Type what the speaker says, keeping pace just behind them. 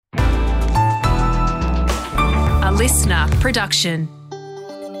listener production.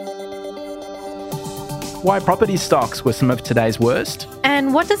 Why property stocks were some of today's worst.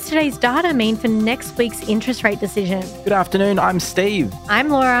 And what does today's data mean for next week's interest rate decision? Good afternoon, I'm Steve. I'm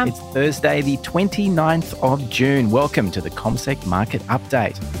Laura. It's Thursday, the 29th of June. Welcome to the CommSec Market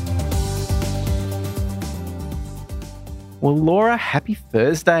Update. Well, Laura, happy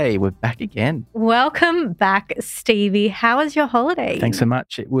Thursday. We're back again. Welcome back, Stevie. How was your holiday? Thanks so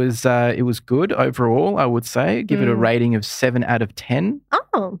much. It was good overall, I would say. Give it a rating of 7 out of 10.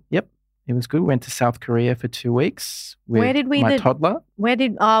 Oh. Yep. It was good. We went to South Korea for 2 weeks with my toddler. We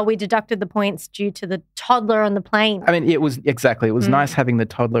deducted the points due to the toddler on the plane. I mean, it was nice having the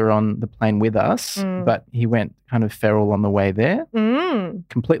toddler on the plane with us, but he went kind of feral on the way there.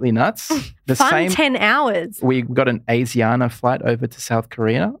 Completely nuts. 10 hours. We got an Asiana flight over to South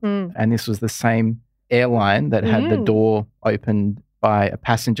Korea, and this was the same airline that had the door opened by a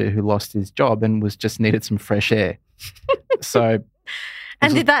passenger who lost his job and needed some fresh air. So...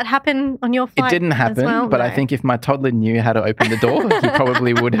 And did that happen on your flight? It didn't happen, but no. I think if my toddler knew how to open the door, he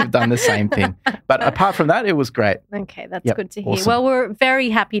probably would have done the same thing. But apart from that, it was great. Okay, that's good to hear. Awesome. Well, we're very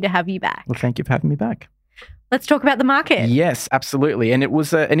happy to have you back. Well, thank you for having me back. Let's talk about the market. Yes, absolutely. And it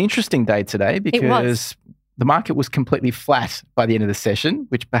was an interesting day today because the market was completely flat by the end of the session,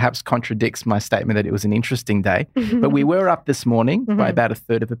 which perhaps contradicts my statement that it was an interesting day. But we were up this morning by about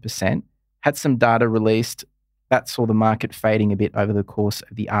 1/3%, had some data released. That saw the market fading a bit over the course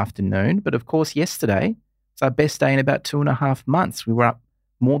of the afternoon. But of course, yesterday, it's our best day in about 2.5 months. We were up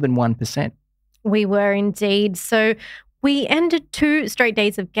more than 1%. We were indeed. So we ended 2 straight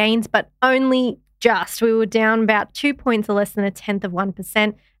days of gains, but only just. We were down about 2 points or less than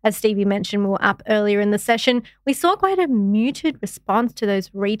 1/10%. As Stevie mentioned, we were up earlier in the session. We saw quite a muted response to those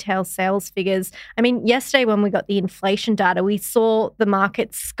retail sales figures. I mean, yesterday when we got the inflation data, we saw the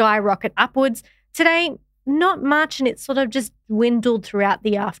market skyrocket upwards. Today, not much, and it sort of just dwindled throughout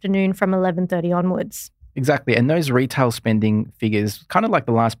the afternoon from 11:30 onwards. Exactly. And those retail spending figures, kind of like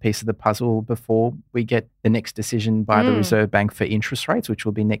the last piece of the puzzle before we get the next decision by the Reserve Bank for interest rates, which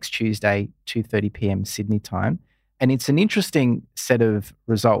will be next Tuesday, 2:30 p.m. Sydney time. And it's an interesting set of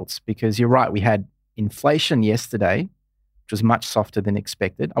results because you're right, we had inflation yesterday, which was much softer than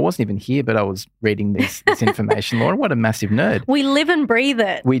expected. I wasn't even here, but I was reading this information. Laura, what a massive nerd. We live and breathe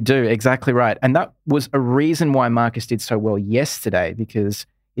it. We do, exactly right. And that was a reason why markets did so well yesterday, because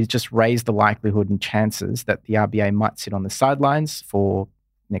it just raised the likelihood and chances that the RBA might sit on the sidelines for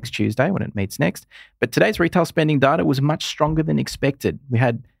next Tuesday when it meets next. But today's retail spending data was much stronger than expected. We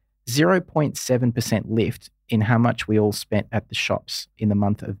had 0.7% lift in how much we all spent at the shops in the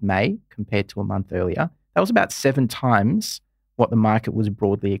month of May compared to a month earlier. That was about 7 times what the market was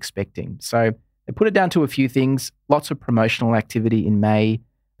broadly expecting. So they put it down to a few things. Lots of promotional activity in May.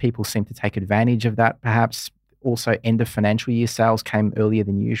 People seem to take advantage of that, perhaps. Also, end of financial year sales came earlier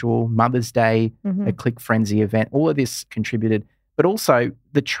than usual. Mother's Day, a click frenzy event. All of this contributed. But also,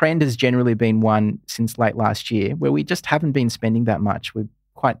 the trend has generally been one since late last year where we just haven't been spending that much. We're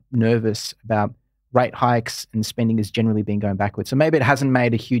quite nervous about rate hikes, and spending has generally been going backwards. So maybe it hasn't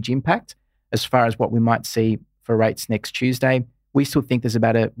made a huge impact as far as what we might see for rates next Tuesday. We still think there's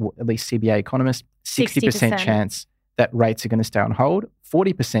about at least CBA economists, 60% chance that rates are going to stay on hold,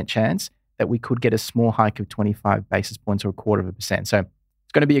 40% chance that we could get a small hike of 25 basis points or 1/4%. So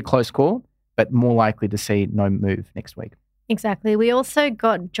it's going to be a close call, but more likely to see no move next week. Exactly. We also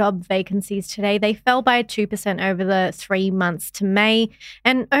got job vacancies today. They fell by 2% over the 3 months to May.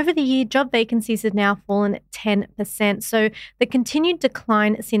 And over the year, job vacancies have now fallen 10%. So the continued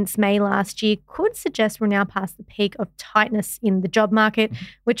decline since May last year could suggest we're now past the peak of tightness in the job market,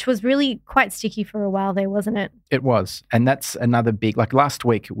 which was really quite sticky for a while there, wasn't it? It was. And that's another big, like last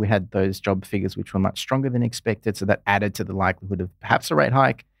week, we had those job figures which were much stronger than expected. So that added to the likelihood of perhaps a rate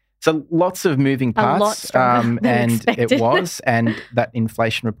hike. So lots of moving parts, and expected. It was, and that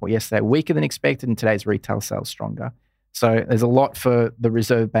inflation report yesterday weaker than expected, and today's retail sales stronger. So there's a lot for the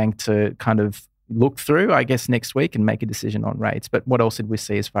Reserve Bank to kind of look through, I guess, next week and make a decision on rates. But what else did we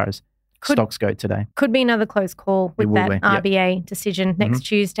see as far as stocks go today? Could be another close call with that RBA decision next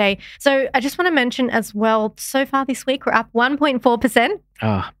Tuesday. So I just want to mention as well, so far this week we're up 1.4%.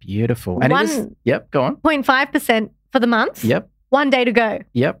 Ah, beautiful. And go on. 0.5% for the month. Yep. 1 day to go.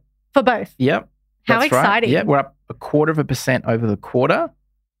 Yep. For both. Yep. How exciting. Right. Yeah, we're up 1/4% over the quarter.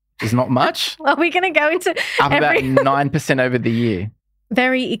 Is not much. Well, we're going to go into up about 9% over the year.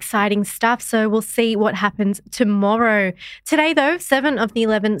 Very exciting stuff. So we'll see what happens tomorrow. Today, though, 7 of the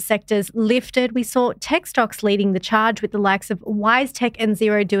 11 sectors lifted. We saw tech stocks leading the charge with the likes of WiseTech and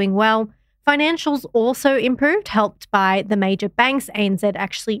Xero doing well. Financials also improved, helped by the major banks. ANZ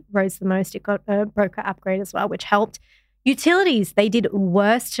actually rose the most. It got a broker upgrade as well, which helped. Utilities, they did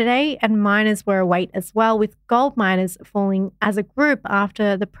worse today, and miners were a weight as well, with gold miners falling as a group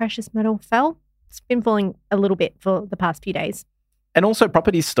after the precious metal fell. It's been falling a little bit for the past few days. And also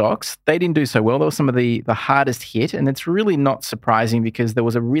property stocks, they didn't do so well. They were some of the hardest hit. And it's really not surprising because there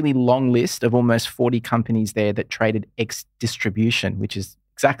was a really long list of almost 40 companies there that traded ex-distribution, which is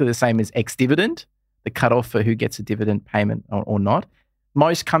exactly the same as ex-dividend, the cutoff for who gets a dividend payment or not.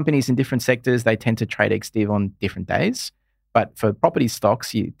 Most companies in different sectors, they tend to trade ex-div on different days. But for property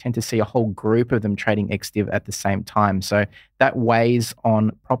stocks, you tend to see a whole group of them trading ex-div at the same time. So that weighs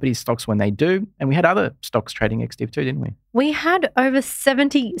on property stocks when they do. And we had other stocks trading ex-div too, didn't we? We had over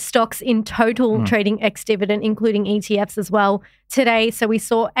 70 stocks in total trading ex-dividend, including ETFs as well today. So we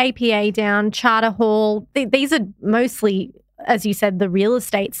saw APA down, Charter Hall. These are mostly, as you said, the real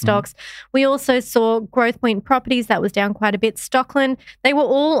estate stocks. We also saw Growthpoint Properties, that was down quite a bit. Stockland, they were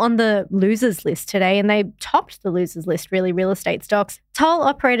all on the losers list today, and they topped the losers list, really, real estate stocks. Toll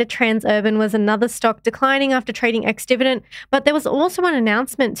operator Transurban was another stock declining after trading ex-dividend, but there was also an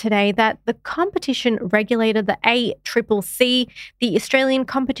announcement today that the competition regulator, the ACCC, the Australian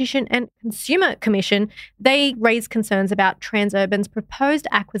Competition and Consumer Commission, they raised concerns about Transurban's proposed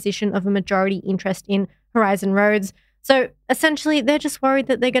acquisition of a majority interest in Horizon Roads. So essentially, they're just worried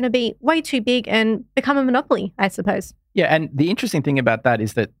that they're going to be way too big and become a monopoly, I suppose. Yeah, and the interesting thing about that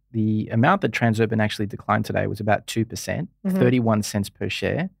is that the amount that Transurban actually declined today was about 2%, 31 cents per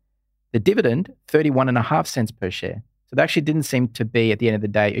share. The dividend, 31.5 cents per share. So there actually didn't seem to be, at the end of the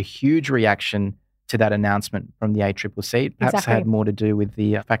day, a huge reaction to that announcement from the ACCC. It perhaps had more to do with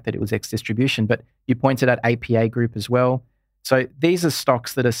the fact that it was ex-distribution. But you pointed out APA Group as well. So these are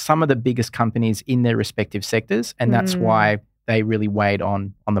stocks that are some of the biggest companies in their respective sectors, and that's why they really weighed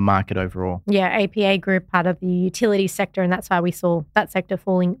on the market overall. Yeah, APA Group, part of the utility sector, and that's why we saw that sector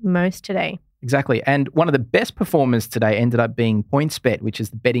falling most today. Exactly. And one of the best performers today ended up being PointsBet, which is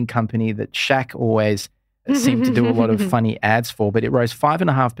the betting company that Shaq always seemed to do a lot of funny ads for, but it rose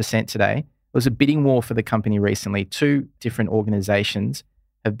 5.5% today. It was a bidding war for the company recently. Two different organizations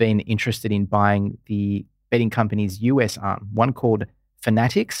have been interested in buying the betting company's US arm, one called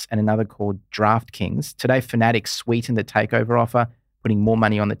Fanatics and another called DraftKings. Today, Fanatics sweetened the takeover offer, putting more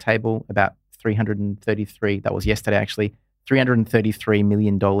money on the table, about that was yesterday actually, $333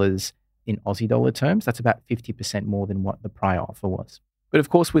 million in Aussie dollar terms. That's about 50% more than what the prior offer was. But of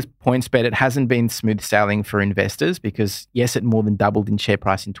course, with PointsBet, it hasn't been smooth sailing for investors because, yes, it more than doubled in share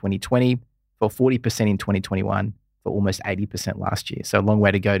price in 2020, for 40% in 2021, for almost 80% last year. So a long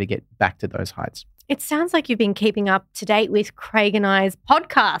way to go to get back to those heights. It sounds like you've been keeping up to date with Craig and I's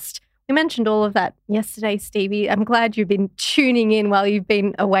podcast. We mentioned all of that yesterday, Stevie. I'm glad you've been tuning in while you've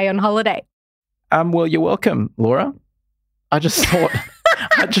been away on holiday. Well, you're welcome, Laura. I just thought,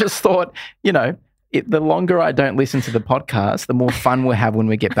 the longer I don't listen to the podcast, the more fun we'll have when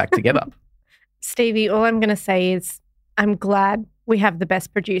we get back together. Stevie, all I'm going to say is I'm glad we have the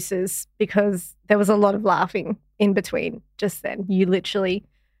best producers because there was a lot of laughing in between just then. You literally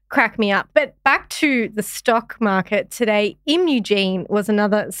crack me up. But back to the stock market today, Imugene was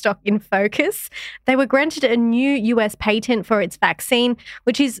another stock in focus. They were granted a new US patent for its vaccine,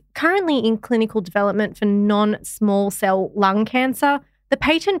 which is currently in clinical development for non-small cell lung cancer. The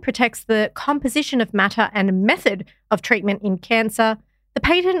patent protects the composition of matter and method of treatment in cancer. The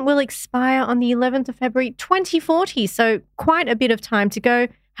patent will expire on the 11th of February 2040, so quite a bit of time to go.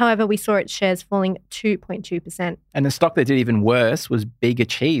 However, we saw its shares falling 2.2%. And the stock that did even worse was Bega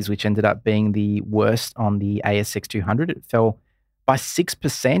Cheese, which ended up being the worst on the ASX 200. It fell by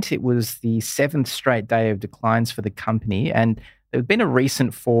 6%. It was the seventh straight day of declines for the company. And there's been a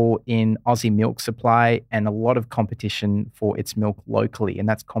recent fall in Aussie milk supply and a lot of competition for its milk locally. And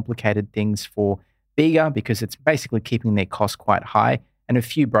that's complicated things for Bega because it's basically keeping their costs quite high. And a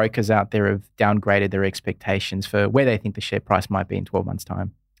few brokers out there have downgraded their expectations for where they think the share price might be in 12 months'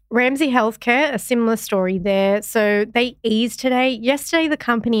 time. Ramsay Health Care, a similar story there. So they eased today. Yesterday, the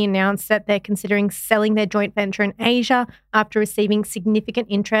company announced that they're considering selling their joint venture in Asia after receiving significant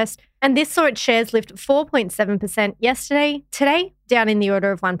interest. And this saw its shares lift 4.7% yesterday. Today, down in the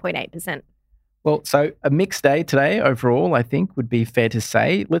order of 1.8%. Well, so a mixed day today overall, I think, would be fair to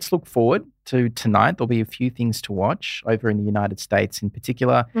say. Let's look forward to tonight. There'll be a few things to watch over in the United States in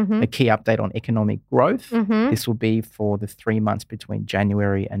particular. A key update on economic growth. This will be for the 3 months between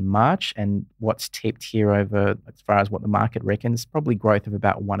January and March. And what's tipped here over, as far as what the market reckons, probably growth of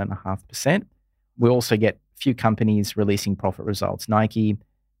about 1.5%. We'll also get a few companies releasing profit results. Nike,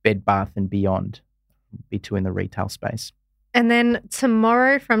 Bed Bath & Beyond, be two in the retail space. And then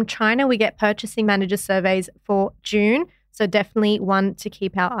tomorrow from China, we get purchasing manager surveys for June. So definitely one to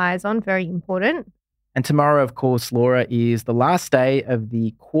keep our eyes on. Very important. And tomorrow, of course, Laura, is the last day of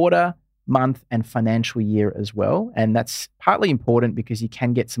the quarter, month, and financial year as well. And that's partly important because you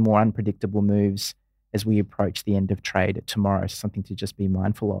can get some more unpredictable moves as we approach the end of trade tomorrow. Something to just be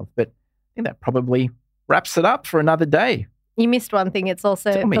mindful of. But I think that probably wraps it up for another day. You missed one thing. It's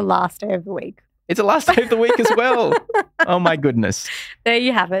also the last day of the week. It's the last day of the week as well. Oh, my goodness. There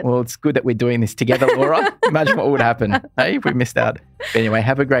you have it. Well, it's good that we're doing this together, Laura. Imagine what would happen, hey, if we missed out. But anyway,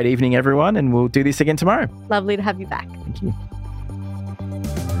 have a great evening, everyone, and we'll do this again tomorrow. Lovely to have you back. Thank you.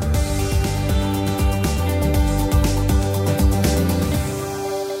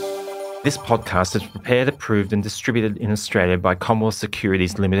 This podcast is prepared, approved and distributed in Australia by Commonwealth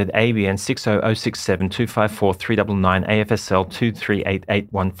Securities Limited, ABN 60067254399 AFSL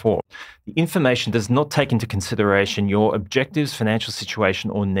 238814. The information does not take into consideration your objectives, financial situation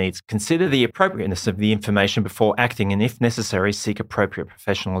or needs. Consider the appropriateness of the information before acting and, if necessary, seek appropriate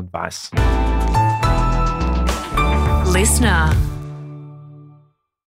professional advice. Listener.